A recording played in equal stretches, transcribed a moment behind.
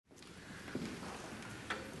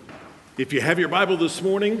If you have your Bible this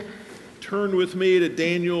morning, turn with me to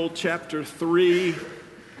Daniel chapter 3.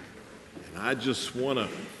 And I just want to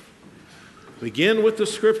begin with the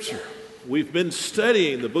scripture. We've been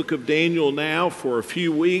studying the book of Daniel now for a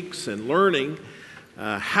few weeks and learning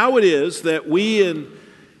how it is that we in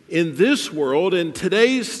this world, in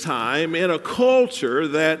today's time, in a culture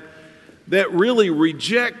that really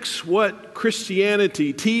rejects what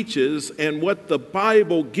Christianity teaches and what the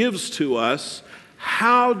Bible gives to us,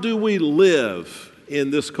 how do we live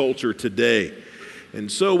in this culture today?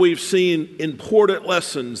 And so we've seen important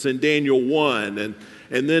lessons in Daniel 1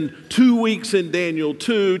 and then 2 weeks in Daniel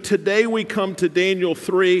 2. Today we come to Daniel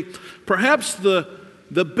 3, perhaps the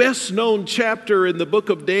best known chapter in the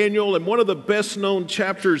book of Daniel and one of the best known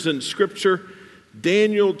chapters in Scripture.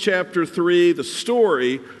 Daniel chapter 3, the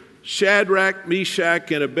story, Shadrach,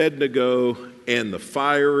 Meshach, and Abednego and the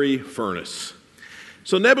fiery furnace.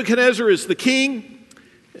 So Nebuchadnezzar is the king.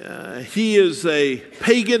 He is a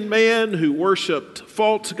pagan man who worshiped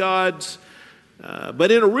false gods,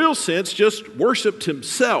 but in a real sense just worshiped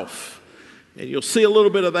himself. And you'll see a little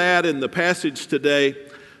bit of that in the passage today,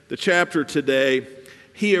 the chapter today.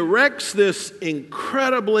 He erects this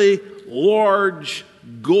incredibly large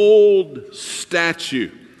gold statue.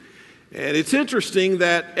 And it's interesting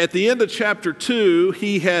that at the end of chapter 2,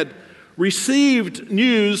 he had received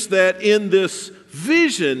news that in this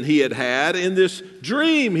vision he had, in this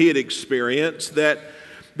dream he had experienced, that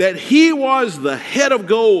he was the head of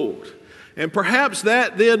gold. And perhaps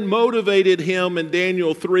that then motivated him in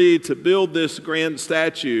Daniel 3 to build this grand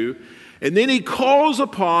statue. And then he calls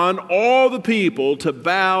upon all the people to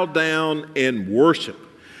bow down and worship.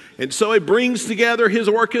 And so he brings together his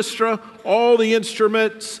orchestra, all the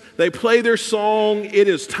instruments, they play their song, it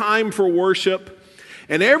is time for worship.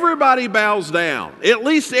 And everybody bows down. At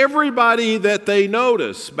least everybody that they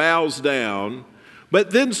notice bows down.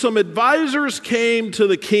 But then some advisors came to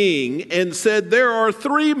the king and said, there are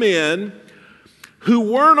 3 men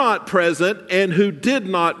who were not present and who did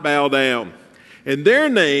not bow down. And their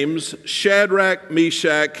names, Shadrach,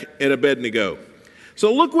 Meshach, and Abednego.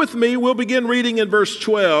 So look with me, we'll begin reading in verse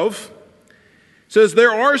 12. It says,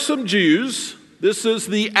 there are some Jews, this is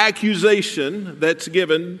the accusation that's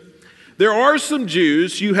given. There are some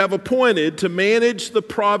Jews you have appointed to manage the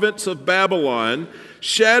province of Babylon,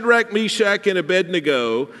 Shadrach, Meshach, and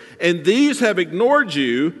Abednego, and these have ignored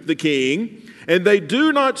you, the king, and they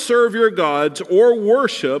do not serve your gods or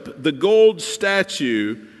worship the gold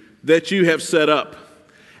statue that you have set up.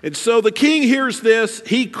 And so the king hears this,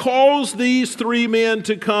 he calls these 3 men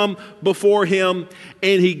to come before him,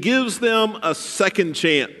 and he gives them a second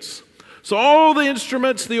chance. So all the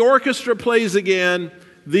instruments, the orchestra plays again.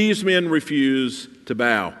 These men refuse to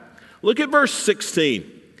bow. Look at verse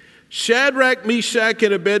 16. Shadrach, Meshach,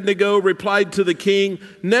 and Abednego replied to the king,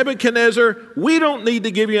 Nebuchadnezzar, we don't need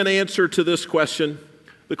to give you an answer to this question.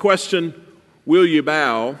 The question, will you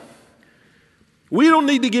bow? We don't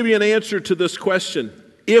need to give you an answer to this question.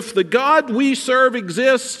 If the God we serve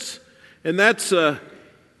exists, and that's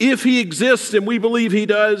if he exists and we believe he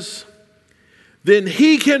does, then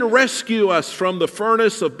he can rescue us from the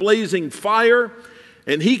furnace of blazing fire,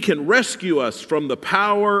 and he can rescue us from the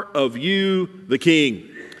power of you, the king.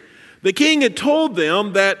 The king had told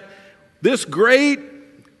them that this great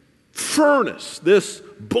furnace, this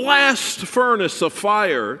blast furnace of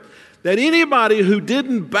fire, that anybody who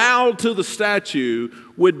didn't bow to the statue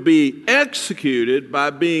would be executed by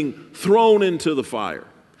being thrown into the fire.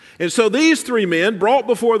 And so these 3 men brought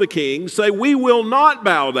before the king say, we will not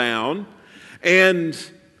bow down, and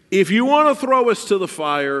if you want to throw us to the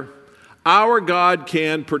fire, our God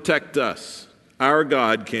can protect us. Our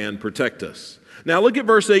God can protect us. Now look at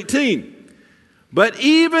verse 18. But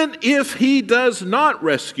even if he does not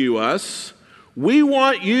rescue us, we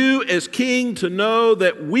want you as king to know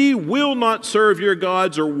that we will not serve your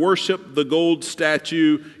gods or worship the gold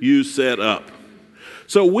statue you set up.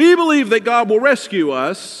 So we believe that God will rescue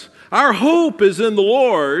us. Our hope is in the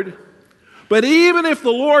Lord. But even if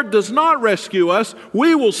the Lord does not rescue us,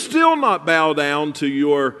 we will still not bow down to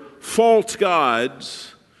your false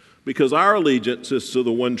gods, because our allegiance is to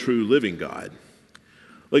the one true living God.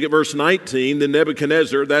 Look at verse 19. Then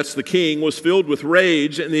Nebuchadnezzar, that's the king, was filled with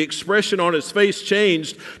rage, and the expression on his face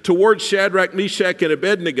changed towards Shadrach, Meshach, and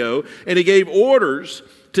Abednego, and he gave orders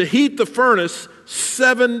to heat the furnace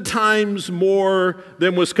 7 times more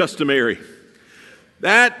than was customary.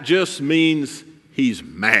 That just means he's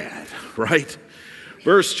mad, right?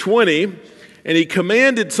 Verse 20, and he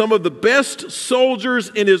commanded some of the best soldiers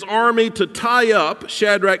in his army to tie up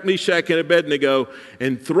Shadrach, Meshach, and Abednego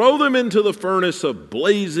and throw them into the furnace of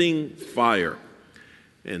blazing fire.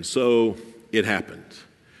 And so it happened.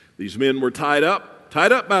 These men were tied up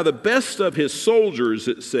by the best of his soldiers,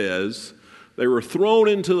 it says. They were thrown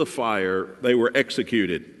into the fire. They were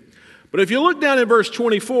executed. But if you look down in verse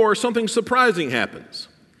 24, something surprising happens.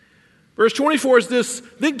 Verse 24 is this: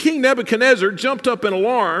 Then King Nebuchadnezzar jumped up in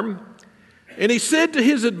alarm, and he said to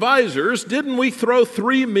his advisors, "Didn't we throw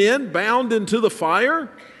 3 men bound into the fire?"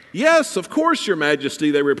 "Yes, of course, your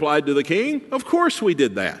majesty," they replied to the king. "Of course we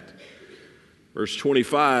did that." Verse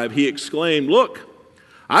 25, he exclaimed, "Look,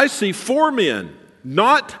 I see 4 men,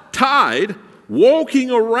 not tied, walking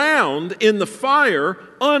around in the fire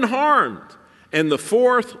unharmed. And the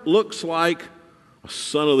 4th looks like a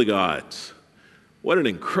son of the gods." What an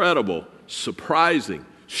incredible, surprising,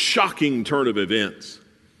 shocking turn of events.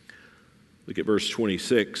 Look at verse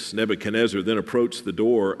 26. Nebuchadnezzar then approached the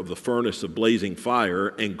door of the furnace of blazing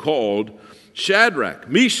fire and called, "Shadrach,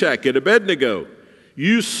 Meshach, and Abednego,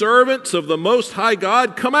 you servants of the Most High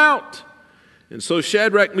God, come out." And so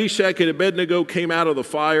Shadrach, Meshach, and Abednego came out of the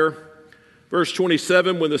fire. Verse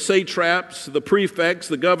 27, when the satraps, the prefects,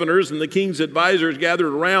 the governors, and the king's advisors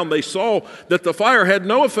gathered around, they saw that the fire had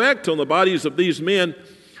no effect on the bodies of these men.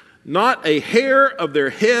 Not a hair of their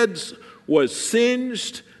heads was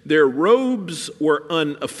singed, their robes were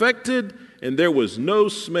unaffected, and there was no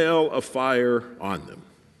smell of fire on them.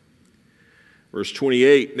 Verse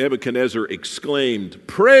 28, Nebuchadnezzar exclaimed,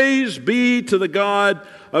 "Praise be to the God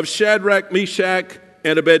of Shadrach, Meshach,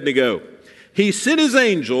 and Abednego. He sent his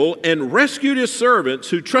angel and rescued his servants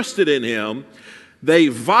who trusted in him. They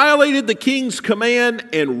violated the king's command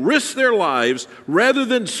and risked their lives rather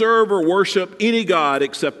than serve or worship any god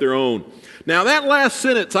except their own." Now that last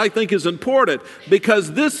sentence I think is important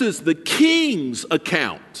because this is the king's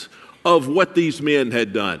account of what these men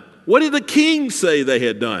had done. What did the king say they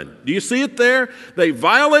had done? Do you see it there? They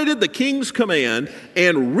violated the king's command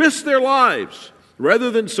and risked their lives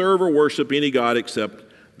rather than serve or worship any god except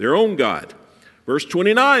their own God. Verse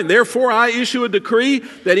 29, "Therefore I issue a decree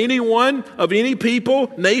that anyone of any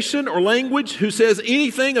people, nation, or language who says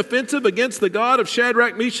anything offensive against the God of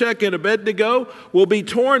Shadrach, Meshach, and Abednego will be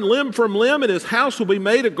torn limb from limb, and his house will be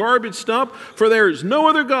made a garbage stump, for there is no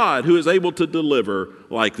other God who is able to deliver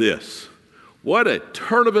like this." What a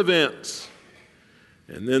turn of events.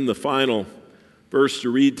 And then the final verse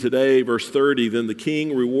to read today, verse 30, "Then the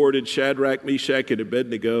king rewarded Shadrach, Meshach, and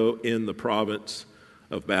Abednego in the province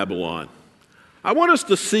of Babylon." I want us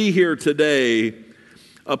to see here today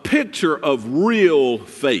a picture of real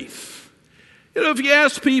faith. You know, if you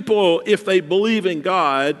ask people if they believe in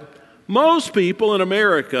God, most people in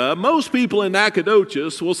America, most people in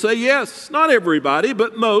Nacogdoches will say yes. Not everybody,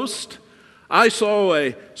 but most. I saw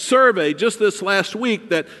a survey just this last week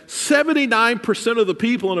that 79% of the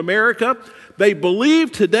people in America, they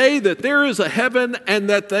believe today that there is a heaven and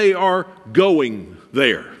that they are going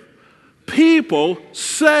there. People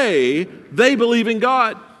say they believe in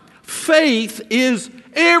God. Faith is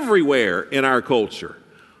everywhere in our culture.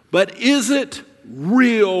 But is it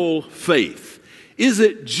real faith? Is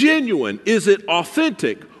it genuine? Is it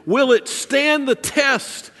authentic? Will it stand the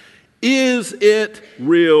test? Is it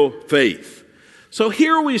real faith? So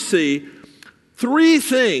here we see 3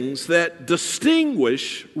 things that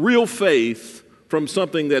distinguish real faith from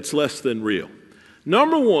something that's less than real.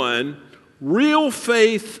 Number 1, real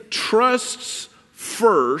faith trusts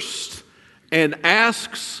first and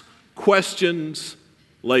asks questions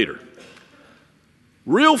later.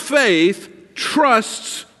 Real faith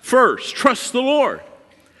trusts first, trusts the Lord.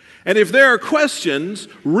 And if there are questions,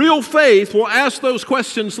 real faith will ask those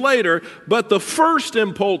questions later, but the first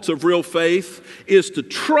impulse of real faith is to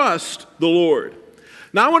trust the Lord.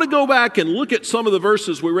 Now I want to go back and look at some of the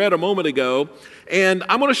verses we read a moment ago, and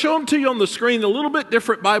I'm going to show them to you on the screen, a little bit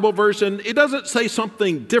different Bible version. It doesn't say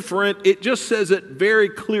something different. It just says it very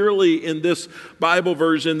clearly in this Bible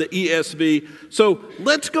version, the ESV. So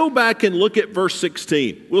let's go back and look at verse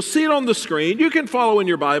 16. We'll see it on the screen. You can follow in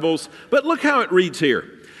your Bibles, but look how it reads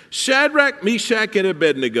here. "Shadrach, Meshach, and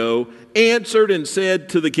Abednego answered and said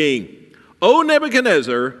to the king, 'O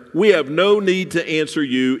Nebuchadnezzar, we have no need to answer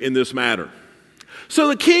you in this matter.'" So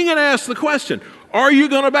the king had asked the question, are you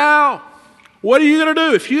going to bow? What are you going to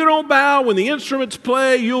do? If you don't bow when the instruments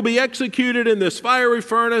play, you'll be executed in this fiery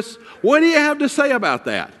furnace. What do you have to say about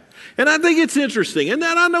that? And I think it's interesting. And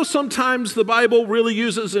then I know sometimes the Bible really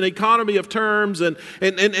uses an economy of terms and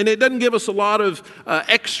it doesn't give us a lot of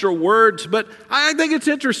extra words. But I think it's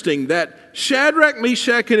interesting that Shadrach,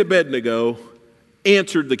 Meshach, and Abednego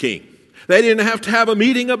answered the king. They didn't have to have a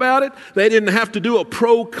meeting about it. They didn't have to do a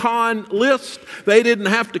pro-con list. They didn't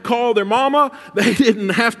have to call their mama. They didn't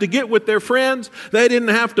have to get with their friends. They didn't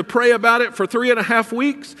have to pray about it for 3.5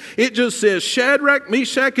 weeks. It just says Shadrach,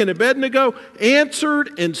 Meshach, and Abednego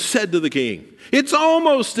answered and said to the king. It's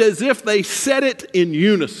almost as if they said it in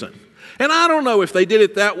unison. And I don't know if they did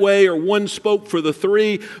it that way or one spoke for the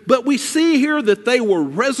three, but we see here that they were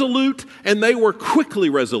resolute and they were quickly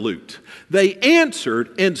resolute. They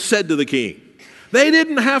answered and said to the king. They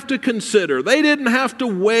didn't have to consider. They didn't have to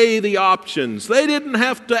weigh the options. They didn't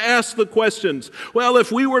have to ask the questions. Well,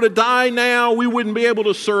 if we were to die now, we wouldn't be able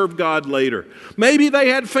to serve God later. Maybe they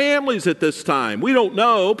had families at this time. We don't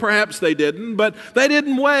know. Perhaps they didn't, but they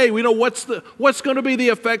didn't weigh. We know what's going to be the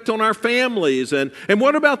effect on our families, and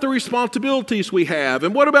what about the responsibilities we have,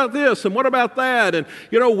 and what about this, and what about that, and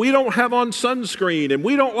we don't have on sunscreen, and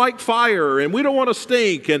we don't like fire, and we don't want to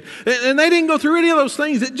stink, and they didn't go through any of those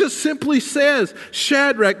things. It just simply says,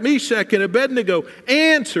 Shadrach, Meshach, and Abednego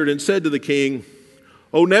answered and said to the king,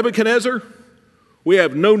 "O Nebuchadnezzar, we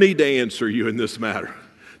have no need to answer you in this matter."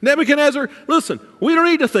 Nebuchadnezzar, listen, we don't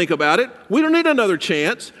need to think about it. We don't need another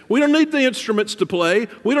chance. We don't need the instruments to play.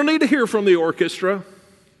 We don't need to hear from the orchestra.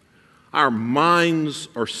 Our minds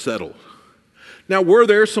are settled. Now, were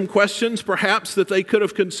there some questions perhaps that they could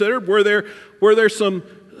have considered? Were there some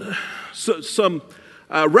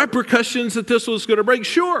repercussions that this was going to bring?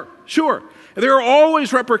 Sure. There are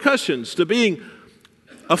always repercussions to being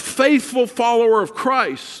a faithful follower of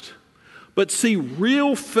Christ. But see,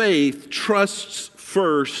 real faith trusts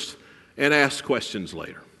first and asks questions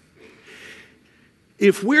later.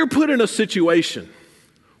 If we're put in a situation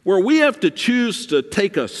where we have to choose to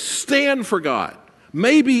take a stand for God,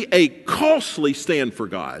 maybe a costly stand for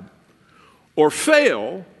God, or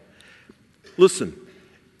fail, listen,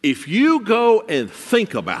 if you go and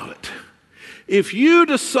think about it, if you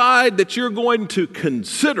decide that you're going to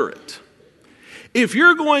consider it, if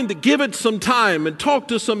you're going to give it some time and talk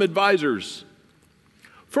to some advisors,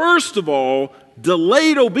 first of all,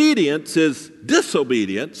 delayed obedience is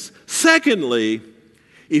disobedience. Secondly,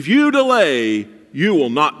 if you delay, you will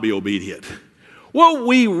not be obedient. What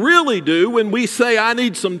we really do when we say, I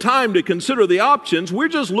need some time to consider the options, we're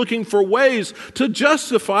just looking for ways to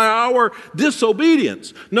justify our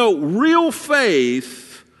disobedience. No, real faith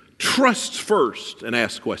trusts first and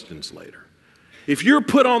asks questions later. If you're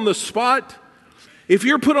put on the spot,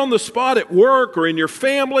 at work or in your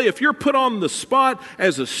family, if you're put on the spot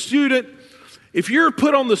as a student, if you're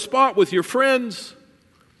put on the spot with your friends,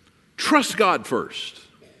 trust God first.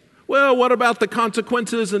 Well, what about the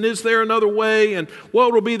consequences, and is there another way, and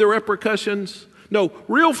what will be the repercussions? No,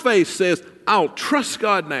 real faith says, I'll trust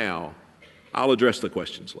God now. I'll address the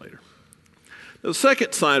questions later. The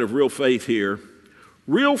second sign of real faith here,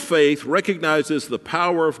 real faith recognizes the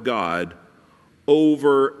power of God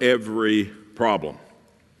over every problem.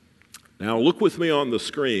 Now look with me on the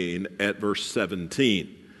screen at verse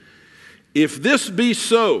 17. If this be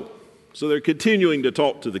so they're continuing to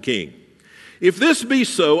talk to the king. If this be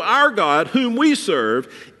so, our God, whom we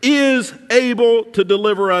serve, is able to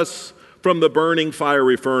deliver us from the burning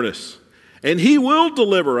fiery furnace, and he will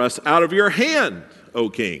deliver us out of your hand, O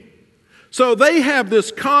king. So they have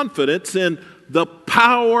this confidence in the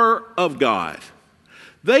power of God.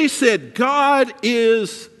 They said, God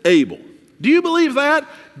is able. Do you believe that?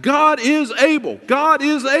 God is able. God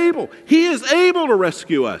is able. He is able to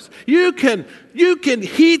rescue us. You can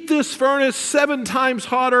heat this furnace 7 times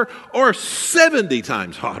hotter or 70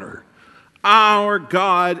 times hotter. Our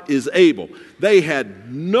God is able. They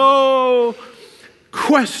had no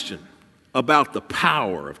question about the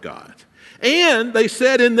power of God. And they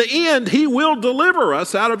said, in the end, he will deliver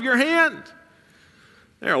us out of your hand.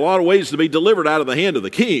 There are a lot of ways to be delivered out of the hand of the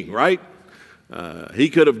king, right? He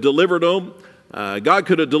could have delivered them. God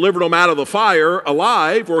could have delivered them out of the fire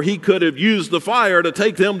alive, or he could have used the fire to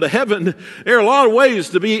take them to heaven. There are a lot of ways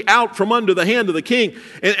to be out from under the hand of the king.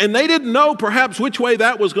 And they didn't know perhaps which way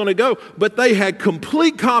that was going to go, but they had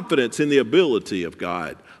complete confidence in the ability of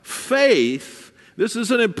God. Faith, this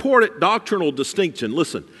is an important doctrinal distinction.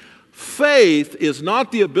 Listen, faith is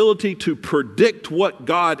not the ability to predict what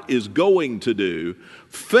God is going to do.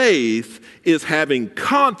 Faith is having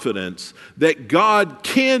confidence that God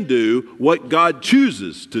can do what God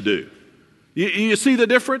chooses to do. You see the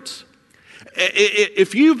difference?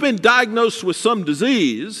 If you've been diagnosed with some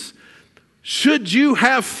disease, should you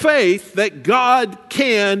have faith that God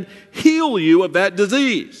can heal you of that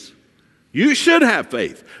disease? You should have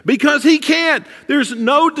faith because he can. There's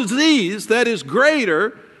no disease that is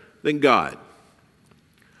greater than God.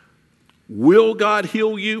 Will God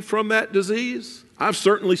heal you from that disease? I've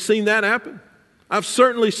certainly seen that happen. I've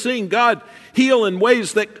certainly seen God heal in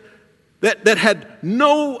ways that had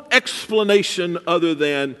no explanation other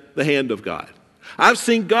than the hand of God. I've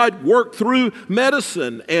seen God work through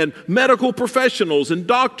medicine and medical professionals and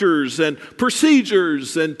doctors and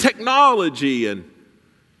procedures and technology. And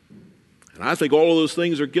I think all of those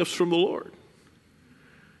things are gifts from the Lord.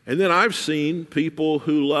 And then I've seen people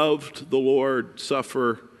who loved the Lord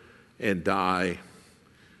suffer and die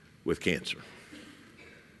with cancer.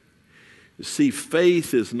 You see,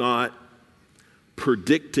 faith is not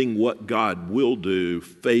predicting what God will do.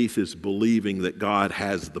 Faith is believing that God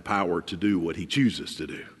has the power to do what he chooses to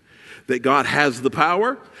do. That God has the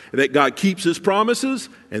power, and that God keeps his promises,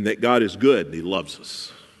 and that God is good and he loves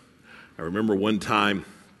us. I remember one time,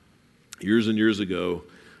 years and years ago,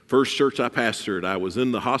 first church I pastored, I was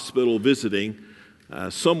in the hospital visiting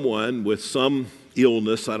someone with some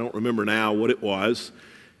illness. I don't remember now what it was.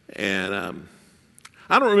 And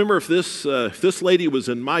I don't remember if this lady was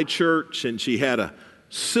in my church and she had a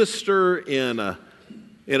sister in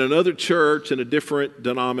another church in a different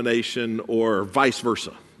denomination or vice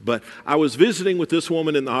versa. But I was visiting with this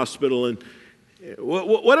woman in the hospital, and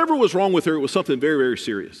whatever was wrong with her, it was something very, very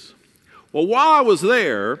serious. Well, while I was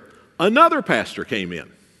there, another pastor came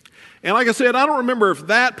in. And like I said, I don't remember if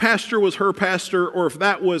that pastor was her pastor or if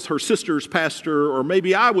that was her sister's pastor, or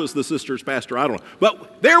maybe I was the sister's pastor. I don't know.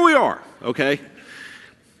 But there we are, okay?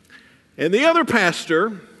 And the other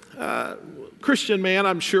pastor, Christian man,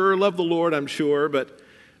 I'm sure, loved the Lord, I'm sure, but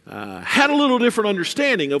had a little different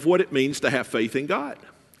understanding of what it means to have faith in God.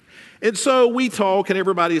 And so we talk, and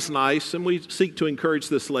everybody's nice, and we seek to encourage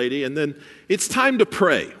this lady, and then it's time to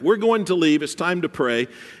pray. We're going to leave. It's time to pray.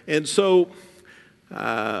 And so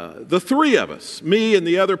the three of us, me and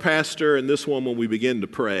the other pastor and this woman, we begin to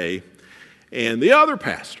pray. And the other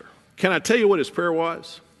pastor, can I tell you what his prayer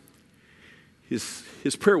was?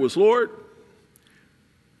 His prayer was, Lord,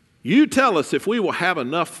 you tell us if we will have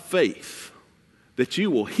enough faith that you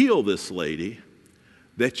will heal this lady,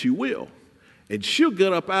 that you will. And she'll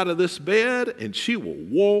get up out of this bed and she will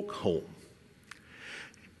walk home.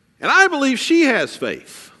 And I believe she has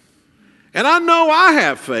faith. And I know I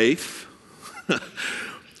have faith.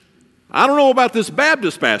 I don't know about this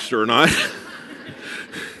Baptist pastor or not.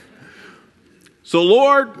 So,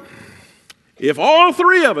 Lord, if all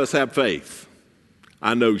three of us have faith,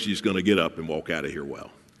 I know she's going to get up and walk out of here well.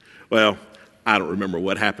 Well, I don't remember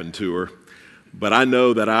what happened to her, but I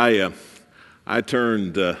know that I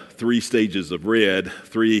turned 3 stages of red,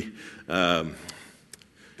 3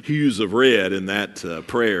 hues of red in that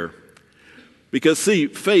prayer. Because, see,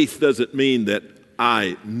 faith doesn't mean that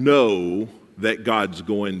I know that God's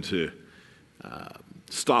going to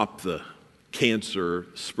stop the cancer,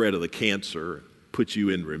 spread of the cancer, put you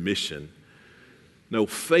in remission. No,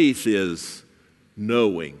 faith is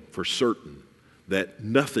knowing for certain that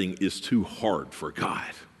nothing is too hard for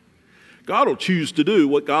God. God will choose to do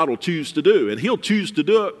what God will choose to do, and he'll choose to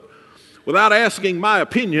do it without asking my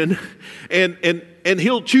opinion, and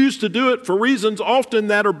he'll choose to do it for reasons often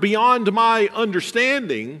that are beyond my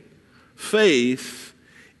understanding. Faith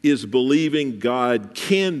is believing God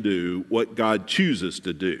can do what God chooses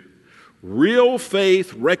to do. Real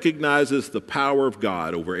faith recognizes the power of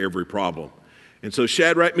God over every problem. And so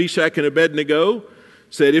Shadrach, Meshach, and Abednego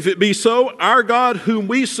said, if it be so, our God whom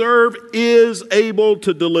we serve is able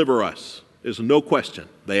to deliver us. There's no question.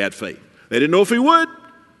 They had faith. They didn't know if he would,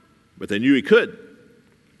 but they knew he could.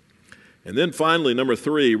 And then finally, number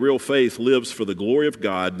 3, real faith lives for the glory of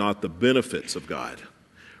God, not the benefits of God.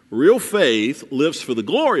 Real faith lives for the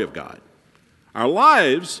glory of God. Our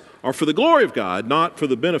lives are for the glory of God, not for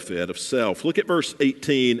the benefit of self. Look at verse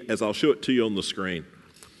 18 as I'll show it to you on the screen.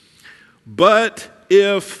 But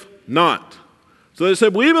if not. So they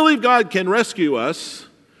said, we believe God can rescue us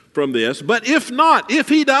from this, but if not, if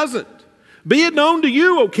he doesn't, be it known to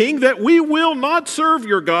you, O king, that we will not serve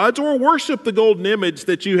your gods or worship the golden image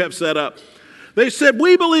that you have set up. They said,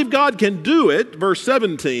 we believe God can do it, verse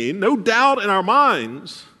 17, no doubt in our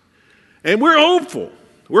minds, and we're hopeful.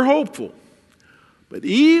 We're hopeful. But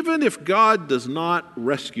even if God does not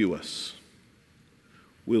rescue us,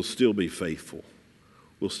 we'll still be faithful.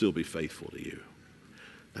 We'll still be faithful to you.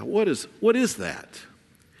 Now, what is that?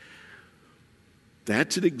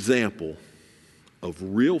 That's an example of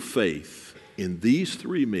real faith in these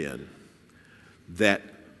 3 men that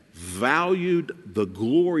valued the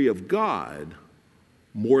glory of God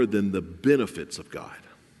more than the benefits of God.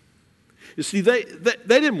 You see, they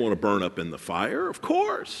didn't want to burn up in the fire, of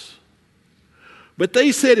course. But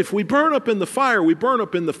they said, if we burn up in the fire, we burn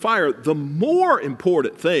up in the fire. The more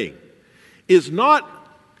important thing is not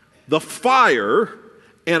the fire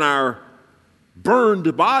and our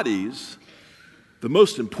burned bodies, The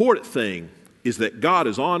most important thing is that God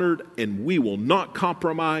is honored, and we will not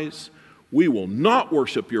compromise. We will not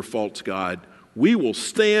worship your false god. We will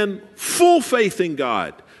stand full faith in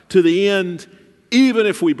God to the end, even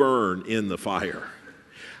if we burn in the fire.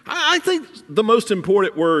 I think the most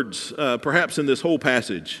important words, perhaps in this whole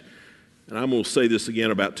passage, and I'm going to say this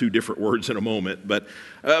again about two different words in a moment, but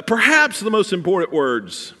perhaps the most important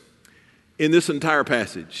words in this entire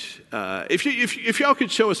passage. If y'all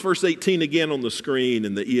could show us verse 18 again on the screen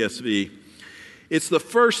in the ESV, it's the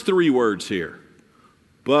first three words here.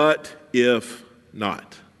 But if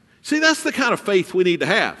not. See, that's the kind of faith we need to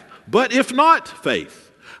have. But if not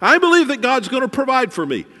faith. I believe that God's going to provide for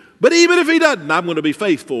me. But even if he doesn't, I'm going to be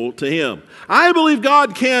faithful to him. I believe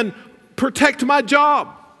God can protect my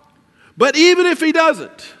job. But even if he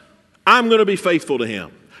doesn't, I'm going to be faithful to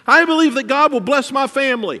him. I believe that God will bless my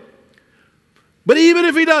family. But even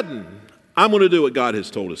if he doesn't, I'm going to do what God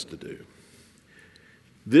has told us to do.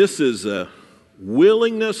 This is a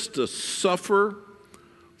willingness to suffer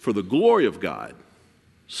for the glory of God.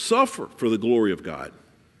 Suffer for the glory of God.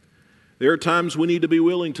 There are times we need to be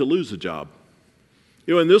willing to lose a job.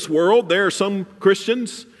 You know, in this world, there are some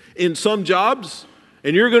Christians in some jobs,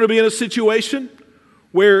 and you're going to be in a situation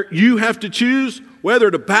where you have to choose whether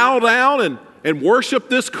to bow down and worship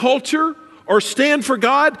this culture or stand for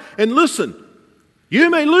God. And listen, you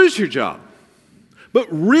may lose your job, but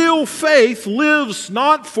real faith lives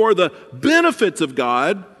not for the benefits of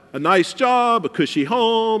God, a nice job, a cushy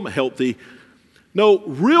home, a healthy. No,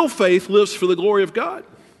 real faith lives for the glory of God.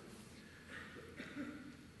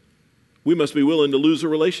 We must be willing to lose a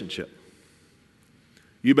relationship.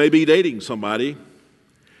 You may be dating somebody,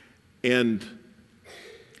 and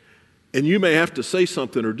you may have to say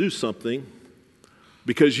something or do something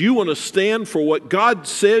because you want to stand for what God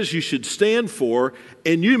says you should stand for,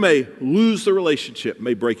 and you may lose the relationship,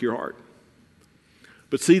 may break your heart.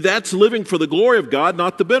 But see, that's living for the glory of God,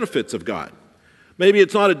 not the benefits of God. Maybe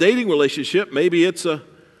it's not a dating relationship. Maybe it's a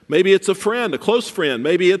friend, a close friend.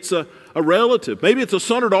 Maybe it's a relative. Maybe it's a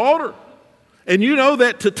son or daughter. And you know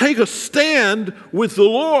that to take a stand with the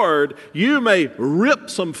Lord, you may rip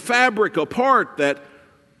some fabric apart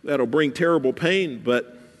that'll bring terrible pain,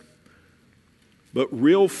 but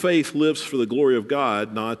real faith lives for the glory of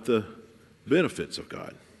God, not the benefits of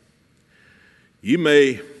God. You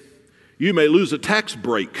may lose a tax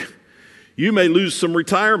break. You may lose some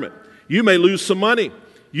retirement. You may lose some money.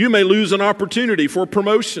 You may lose an opportunity for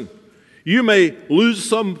promotion. You may lose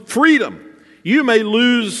some freedom. You may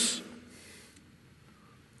lose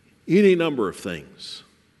any number of things.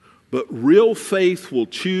 But real faith will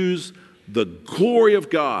choose the glory of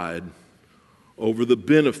God over the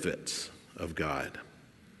benefits of God.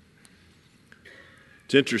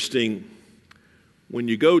 It's interesting, when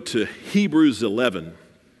you go to Hebrews 11,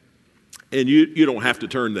 and you don't have to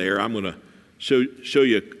turn there. I'm going to show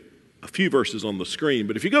you a few verses on the screen.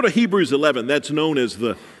 But if you go to Hebrews 11, that's known as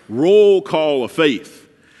the roll call of faith.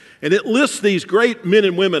 And it lists these great men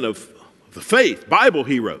and women of the faith, Bible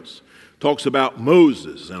heroes. Talks about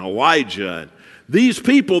Moses and Elijah and these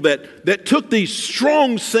people that took these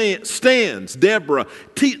strong stands. Deborah,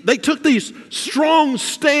 they took these strong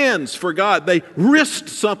stands for God. They risked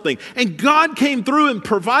something. And God came through and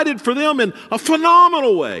provided for them in a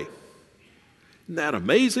phenomenal way. Isn't that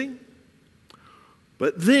amazing?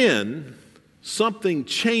 But then something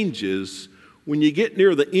changes when you get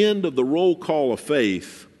near the end of the roll call of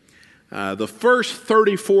faith. The first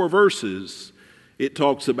 34 verses, it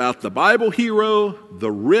talks about the Bible hero,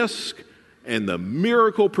 the risk, and the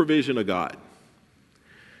miracle provision of God.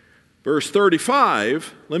 Verse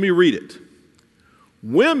 35, let me read it.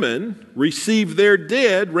 Women received their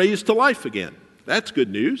dead raised to life again. That's good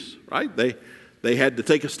news, right? They had to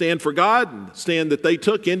take a stand for God, and the stand that they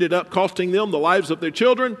took ended up costing them the lives of their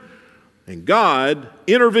children, and God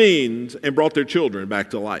intervened and brought their children back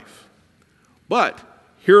to life. But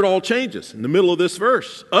here it all changes in the middle of this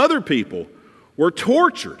verse. Other people were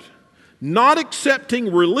tortured, not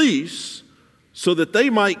accepting release so that they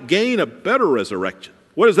might gain a better resurrection.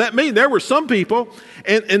 What does that mean? There were some people,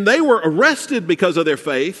 and they were arrested because of their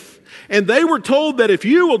faith, and they were told that if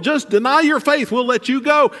you will just deny your faith, we'll let you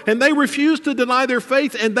go. And they refused to deny their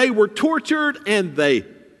faith, and they were tortured, and they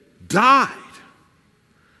died.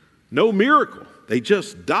 No miracle. They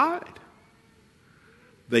just died.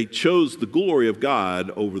 They chose the glory of God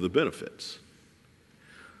over the benefits.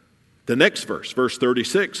 The next verse, verse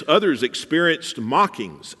 36, others experienced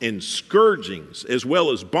mockings and scourgings, as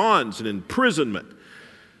well as bonds and imprisonment.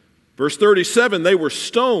 Verse 37, they were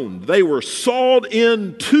stoned. They were sawed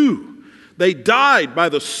in two. They died by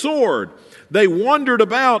the sword. They wandered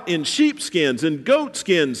about in sheepskins and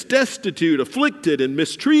goatskins, destitute, afflicted, and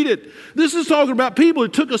mistreated. This is talking about people who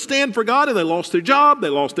took a stand for God and they lost their job, they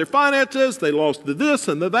lost their finances, they lost the this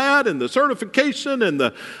and the that and the certification and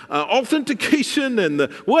the authentication and the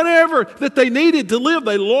whatever that they needed to live.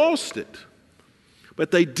 They lost it.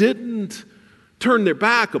 But they didn't turn their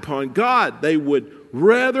back upon God. They would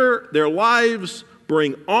rather their lives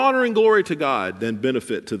bring honor and glory to God than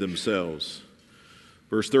benefit to themselves.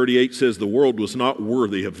 Verse 38 says, the world was not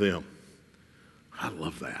worthy of them. I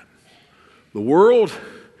love that. The world,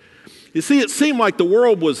 you see, it seemed like the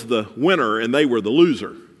world was the winner and they were the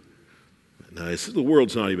loser. No, the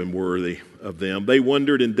world's not even worthy of them. They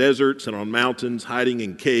wandered in deserts and on mountains, hiding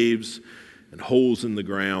in caves and holes in the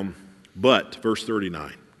ground. But, verse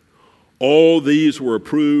 39, all these were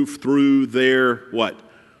approved through their, what?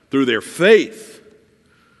 Through their faith.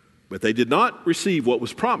 But they did not receive what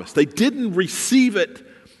was promised. They didn't receive it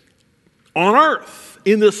on earth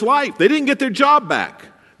in this life. They didn't get their job back.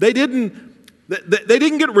 They didn't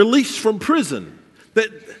get released from prison.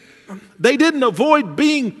 They didn't avoid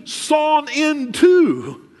being sawn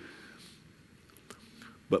into.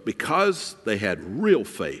 But because they had real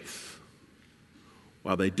faith,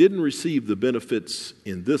 while they didn't receive the benefits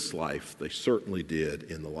in this life, they certainly did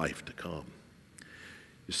in the life to come.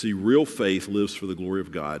 You see, real faith lives for the glory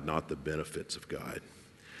of God, not the benefits of God.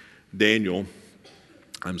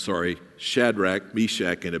 Shadrach,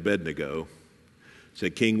 Meshach, and Abednego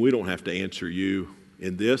said, King, we don't have to answer you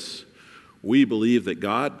in this. We believe that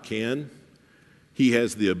God can. He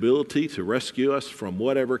has the ability to rescue us from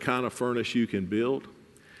whatever kind of furnace you can build.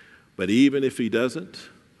 But even if he doesn't,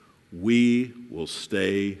 we will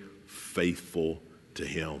stay faithful to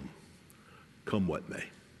him. Come what may.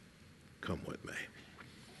 Come what may.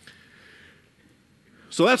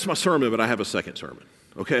 So that's my sermon, but I have a second sermon,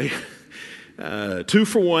 okay? 2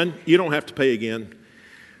 for 1. You don't have to pay again.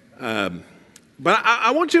 But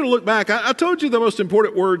I want you to look back. I told you the most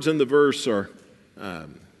important words in the verse are,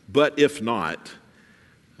 but if not.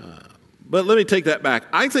 But let me take that back.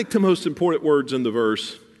 I think the most important words in the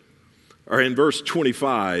verse are in verse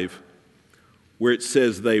 25, where it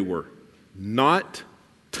says they were not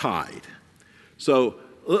tied. So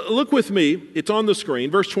look with me. It's on the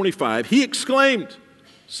screen. Verse 25. He exclaimed.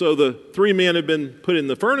 So the 3 men have been put in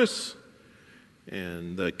the furnace,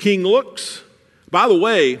 and the king looks. By the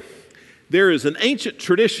way, there is an ancient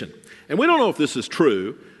tradition, and we don't know if this is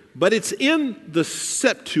true, but it's in the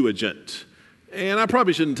Septuagint. And I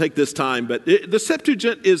probably shouldn't take this time, but the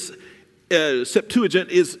Septuagint is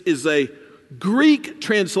a Greek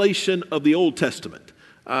translation of the Old Testament.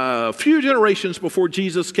 A few generations before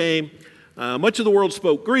Jesus came, much of the world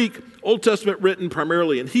spoke Greek. Old Testament written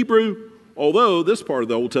primarily in Hebrew, although this part of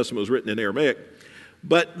the Old Testament was written in Aramaic.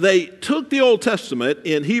 But they took the Old Testament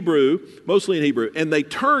in Hebrew, mostly in Hebrew, and they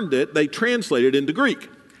translated it into Greek.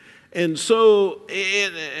 And so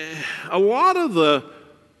a lot of the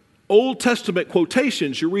Old Testament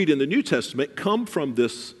quotations you read in the New Testament come from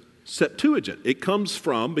this Septuagint. It comes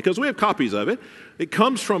from, because we have copies of it, it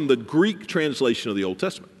comes from the Greek translation of the Old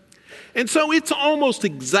Testament. And so it's almost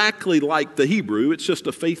exactly like the Hebrew. It's just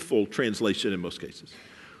a faithful translation in most cases.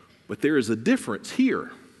 But there is a difference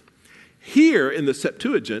here. Here in the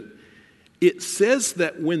Septuagint, it says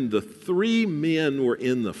that when the 3 men were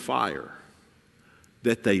in the fire,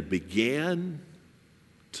 that they began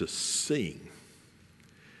to sing.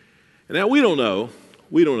 And now we don't know,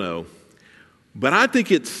 but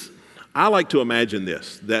I like to imagine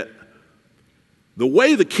this, that the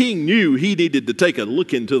way the king knew he needed to take a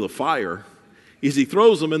look into the fire is he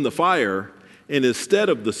throws them in the fire, and instead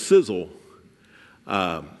of the sizzle,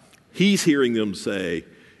 he's hearing them say,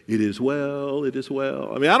 "It is well, it is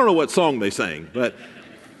well." I mean, I don't know what song they sang, but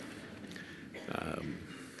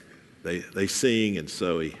they sing, and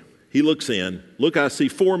so he looks in. Look, I see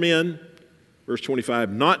 4 men, verse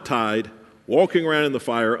 25, not tied, walking around in the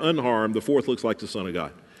fire, unharmed. The 4th looks like the Son of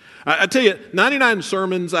God. I tell you, 99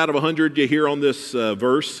 sermons out of 100 you hear on this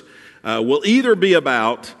verse will either be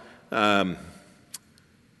about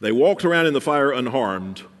they walked around in the fire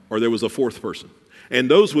unharmed, or there was a 4th person. And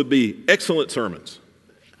those would be excellent sermons.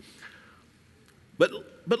 But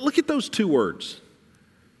look at those 2 words.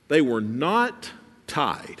 They were not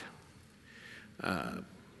tied.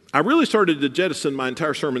 I really started to jettison my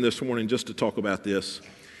entire sermon this morning just to talk about this.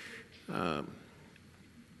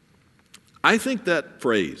 I think that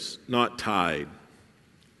phrase, not tied,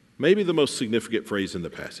 may be the most significant phrase in the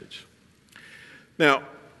passage. Now,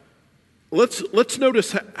 let's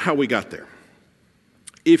notice how we got there.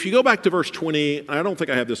 If you go back to verse 20, I don't think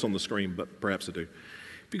I have this on the screen, but perhaps I do.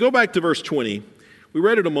 If you go back to verse 20, we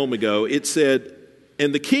read it a moment ago. It said,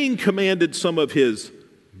 And the king commanded some of his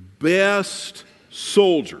best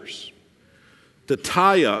soldiers to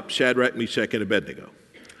tie up Shadrach, Meshach, and Abednego.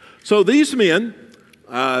 So these men,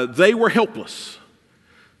 they were helpless.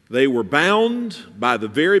 They were bound by the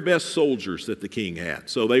very best soldiers that the king had,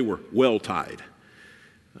 so they were well tied.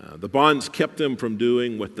 The bonds kept them from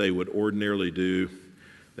doing what they would ordinarily do.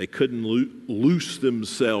 They couldn't loose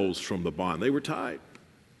themselves from the bond. They were tied.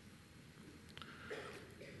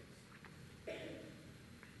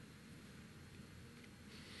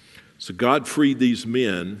 So God freed these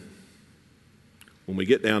men. When we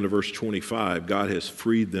get down to verse 25, God has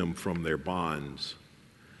freed them from their bonds.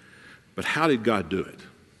 But how did God do it?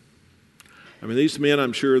 I mean, these men,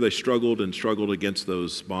 I'm sure they struggled against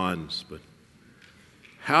those bonds, but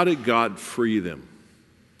how did God free them?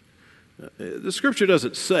 The scripture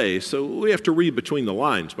doesn't say, so we have to read between the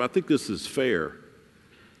lines, but I think this is fair.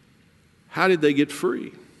 How did they get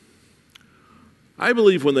free? I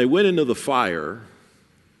believe when they went into the fire,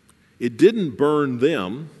 it didn't burn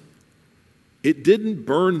them. It didn't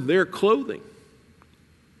burn their clothing.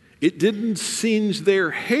 It didn't singe their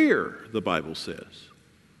hair, the Bible says.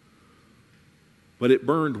 But it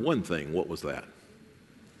burned one thing. What was that?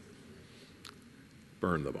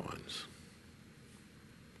 Burned the bonds.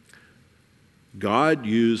 God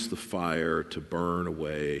used the fire to burn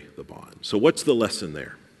away the bonds. So what's the lesson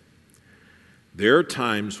there? There are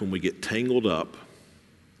times when we get tangled up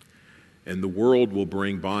and the world will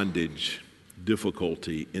bring bondage,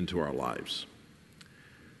 difficulty into our lives.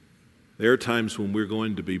 There are times when we're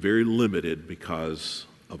going to be very limited because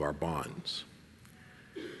of our bonds.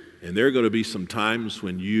 And there are going to be some times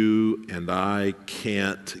when you and I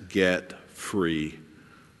can't get free,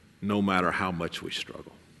 no matter how much we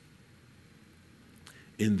struggle.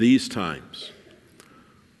 In these times,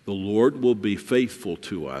 the Lord will be faithful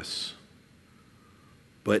to us,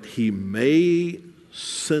 but He may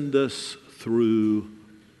send us through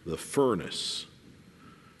the furnace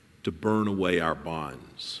to burn away our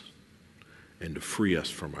bonds and to free us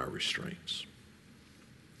from our restraints.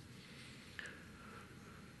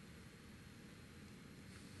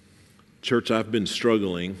 Church, I've been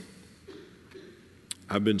struggling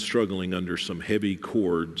under some heavy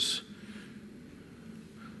cords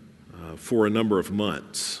for a number of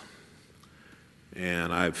months.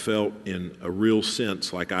 And I've felt in a real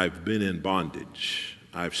sense like I've been in bondage.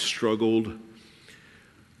 I've struggled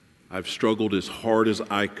as hard as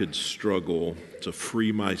I could struggle to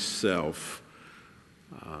free myself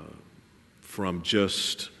from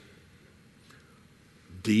just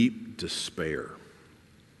deep despair.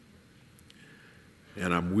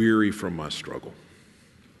 And I'm weary from my struggle.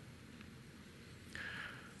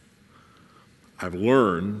 I'm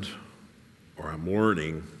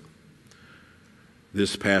learning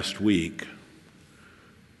this past week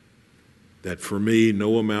that for me,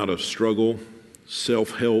 no amount of struggle,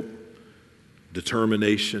 self-help,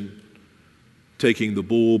 determination, taking the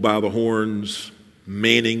bull by the horns,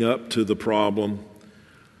 manning up to the problem,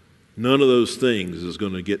 none of those things is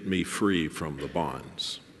going to get me free from the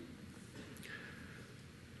bonds.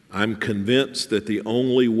 I'm convinced that the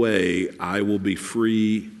only way I will be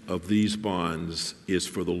free of these bonds is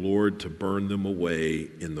for the Lord to burn them away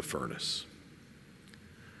in the furnace.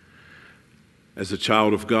 As a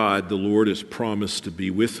child of God, the Lord has promised to be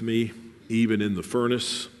with me even in the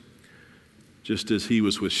furnace, just as He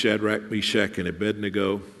was with Shadrach, Meshach, and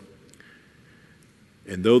Abednego.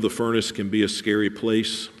 And though the furnace can be a scary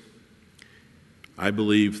place, I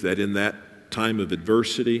believe that in that time of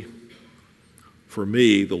adversity, for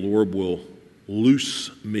me, the Lord will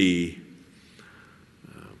loose me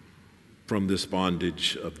from this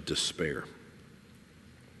bondage of despair.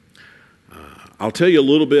 I'll tell you a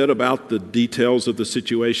little bit about the details of the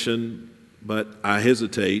situation, but I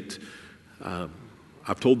hesitate.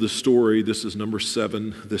 I've told this story. This is number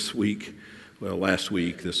 7 this week. Well, last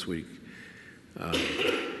week, this week.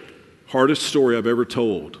 Hardest story I've ever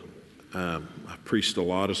told. I've preached a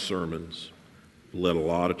lot of sermons, led a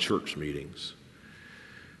lot of church meetings.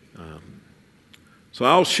 So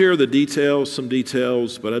I'll share some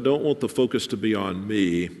details, but I don't want the focus to be on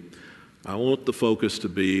me. I want the focus to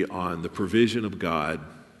be on the provision of God,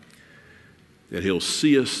 that He'll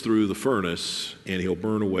see us through the furnace and He'll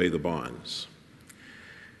burn away the bonds.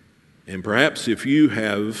 And perhaps if you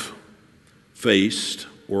have faced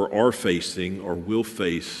or are facing or will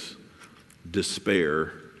face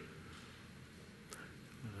despair,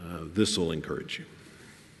 this will encourage you.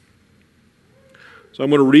 So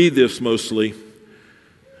I'm going to read this mostly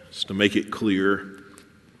just to make it clear.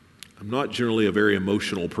 I'm not generally a very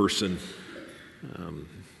emotional person,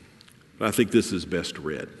 but I think this is best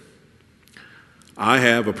read. I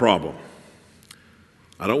have a problem.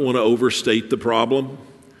 I don't want to overstate the problem.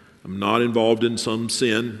 I'm not involved in some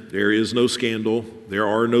sin. There is no scandal. There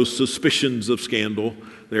are no suspicions of scandal.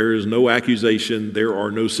 There is no accusation. There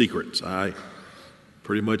are no secrets. I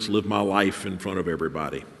pretty much live my life in front of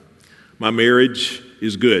everybody. My marriage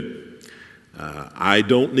is good. I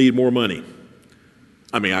don't need more money.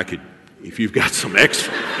 I mean, I could, if you've got some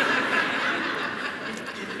extra,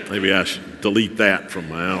 maybe I should delete that from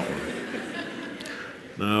my outline.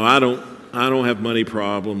 No, I don't have money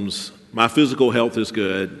problems. My physical health is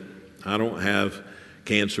good. I don't have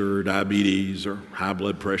cancer or diabetes or high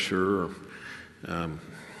blood pressure. I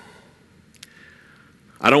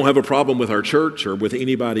don't have a problem with our church or with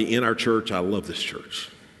anybody in our church. I love this church.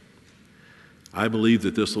 I believe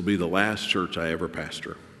that this will be the last church I ever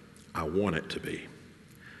pastor. I want it to be.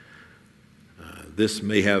 This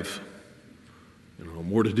may have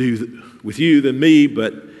more to do with you than me,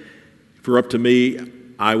 but if you're up to me,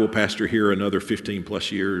 I will pastor here another 15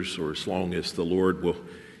 plus years, or as long as the Lord will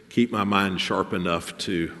keep my mind sharp enough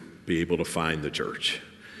to be able to find the church.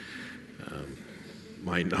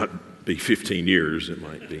 Might not be 15 years, it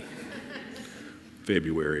might be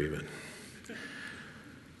February even.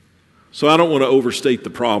 So I don't want to overstate the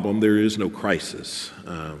problem. There is no crisis,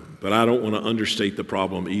 but I don't want to understate the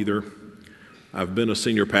problem either. I've been a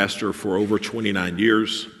senior pastor for over 29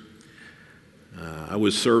 years. I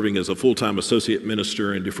was serving as a full-time associate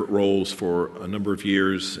minister in different roles for a number of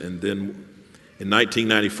years, and then in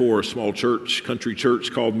 1994, a small church, country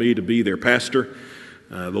church, called me to be their pastor.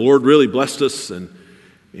 The Lord really blessed us, and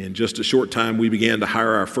in just a short time, we began to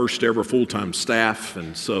hire our first ever full-time staff,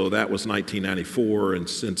 and so that was 1994, and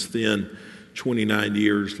since then, 29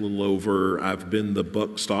 years, a little over, I've been the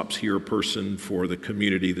buck stops here person for the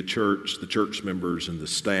community, the church members, and the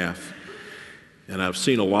staff. And I've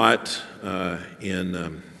seen a lot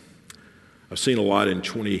in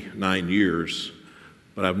 29 years,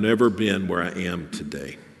 but I've never been where I am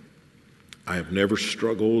today. I have never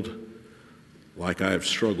struggled like I have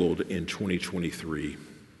struggled in 2023.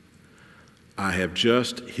 I have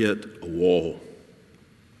just hit a wall.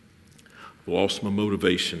 I've lost my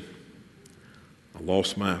motivation.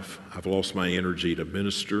 I've lost my energy to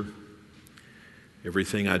minister.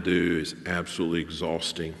 Everything I do is absolutely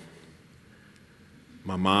exhausting.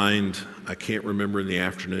 My mind, I can't remember in the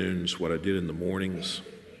afternoons what I did in the mornings.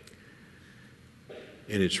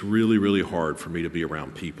 And it's really, really hard for me to be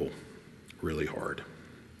around people. Really hard.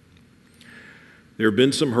 There have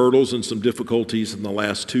been some hurdles and some difficulties in the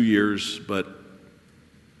last 2 years, but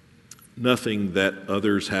nothing that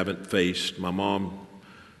others haven't faced. My mom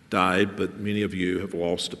died, but many of you have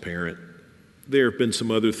lost a parent. There have been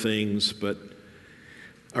some other things, but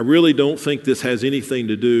I really don't think this has anything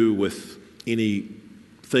to do with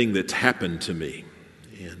anything that's happened to me.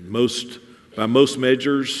 And by most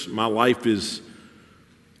measures, my life is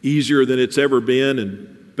easier than it's ever been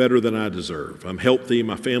and better than I deserve. I'm healthy,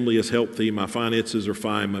 my family is healthy, my finances are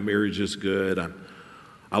fine, my marriage is good.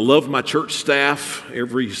 I love my church staff,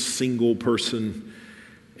 every single person,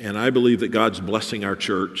 and I believe that God's blessing our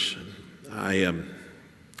church.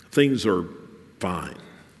 Things are fine.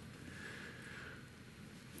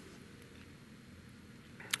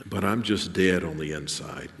 But I'm just dead on the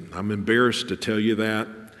inside. I'm embarrassed to tell you that.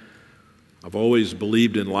 I've always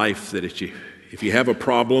believed in life that if you have a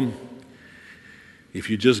problem, if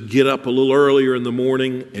you just get up a little earlier in the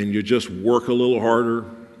morning and you just work a little harder,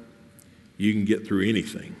 you can get through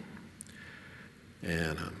anything.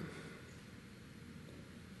 And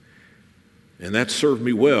that served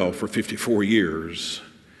me well for 54 years.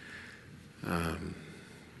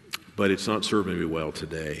 But it's not serving me well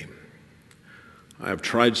today. I have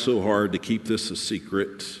tried so hard to keep this a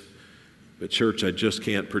secret, but church, I just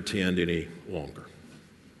can't pretend any longer.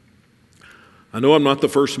 I know I'm not the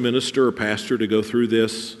first minister or pastor to go through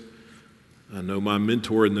this. I know my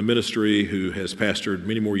mentor in the ministry, who has pastored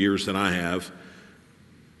many more years than I have.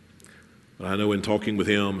 But I know in talking with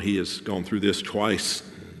him, he has gone through this twice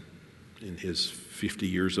in his 50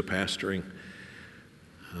 years of pastoring.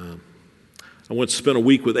 I once spent a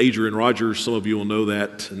week with Adrian Rogers. Some of you will know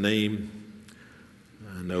that name.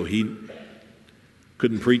 I know he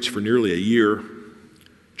couldn't preach for nearly a year.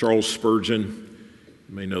 Charles Spurgeon,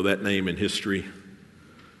 you may know that name in history.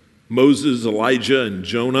 Moses, Elijah, and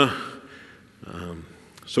Jonah.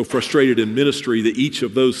 So frustrated in ministry that each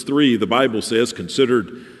of those three, the Bible says,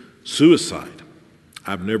 considered suicide.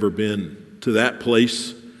 I've never been to that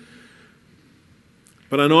place.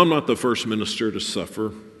 But I know I'm not the first minister to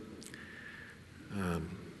suffer.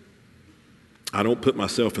 I don't put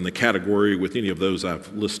myself in the category with any of those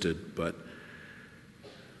I've listed, but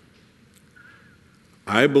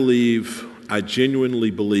I believe I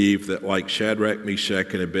genuinely believe that, like Shadrach,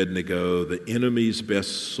 Meshach, and Abednego, the enemy's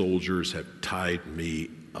best soldiers have tied me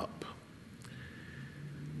up.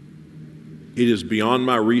 It is beyond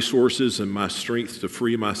my resources and my strength to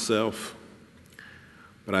free myself,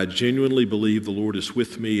 but I genuinely believe the Lord is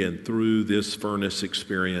with me, and through this furnace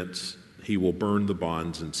experience, He will burn the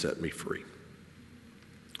bonds and set me free.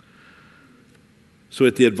 So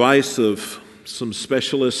at the advice of some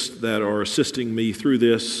specialists that are assisting me through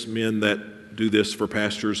this, men that do this for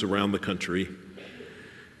pastors around the country,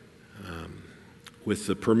 with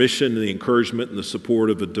the permission and the encouragement and the support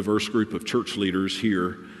of a diverse group of church leaders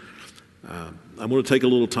here, I'm going to take a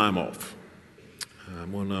little time off.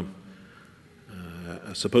 I'm going to,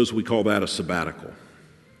 I suppose we call that a sabbatical.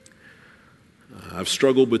 I've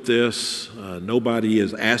struggled with this. Nobody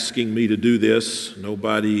is asking me to do this.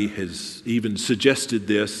 Nobody has even suggested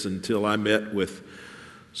this until I met with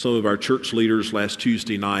some of our church leaders last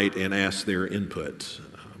Tuesday night and asked their input.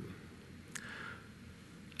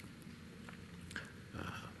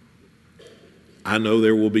 I know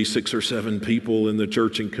there will be 6 or 7 people in the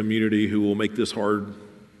church and community who will make this hard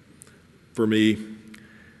for me.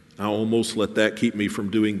 I almost let that keep me from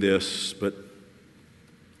doing this, but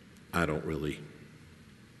I don't really.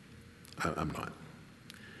 I'm not.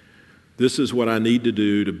 This is what I need to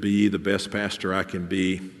do to be the best pastor I can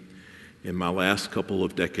be in my last couple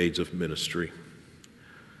of decades of ministry.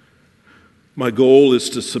 My goal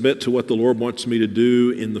is to submit to what the Lord wants me to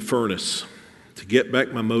do in the furnace, to get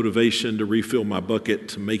back my motivation, to refill my bucket,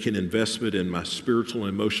 to make an investment in my spiritual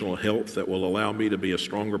and emotional health that will allow me to be a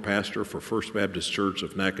stronger pastor for First Baptist Church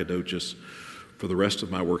of Nacogdoches for the rest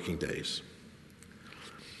of my working days.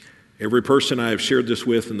 Every person I have shared this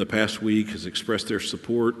with in the past week has expressed their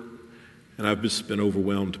support, and I've just been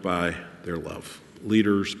overwhelmed by their love.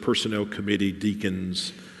 Leaders, personnel committee,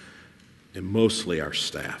 deacons, and mostly our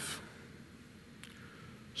staff.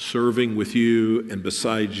 Serving with you and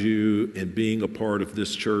beside you and being a part of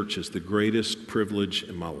this church is the greatest privilege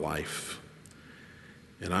in my life.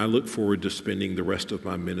 And I look forward to spending the rest of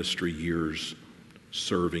my ministry years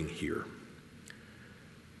serving here.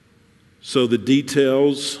 So the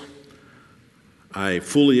details, I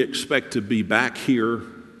fully expect to be back here.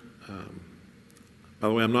 By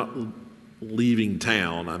the way, I'm not leaving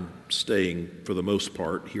town. I'm staying for the most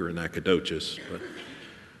part here in Nacogdoches, but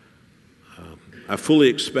I fully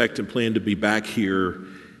expect and plan to be back here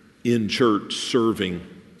in church serving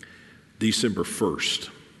December 1st.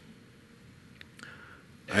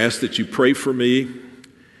 I ask that you pray for me.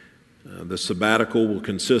 The sabbatical will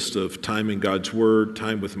consist of time in God's Word,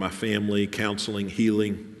 time with my family, counseling,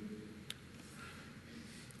 healing.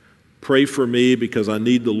 Pray for me because I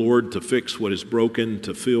need the Lord to fix what is broken,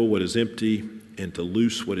 to fill what is empty, and to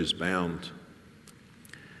loose what is bound.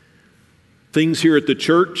 Things here at the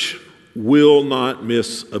church will not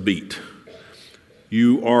miss a beat.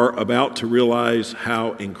 You are about to realize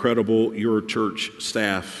how incredible your church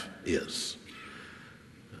staff is.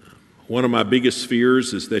 One of my biggest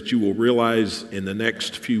fears is that you will realize in the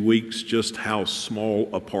next few weeks just how small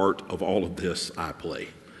a part of all of this I play.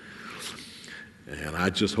 And I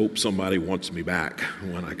just hope somebody wants me back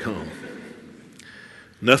when I come.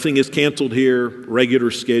 Nothing is canceled here,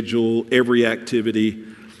 regular schedule, every activity.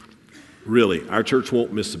 Really, our church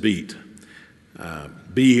won't miss a beat.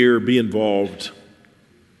 Be here, be involved,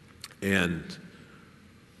 and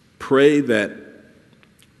pray that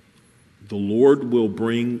the Lord will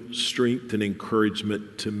bring strength and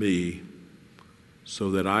encouragement to me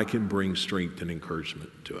so that I can bring strength and encouragement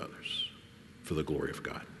to others for the glory of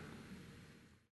God.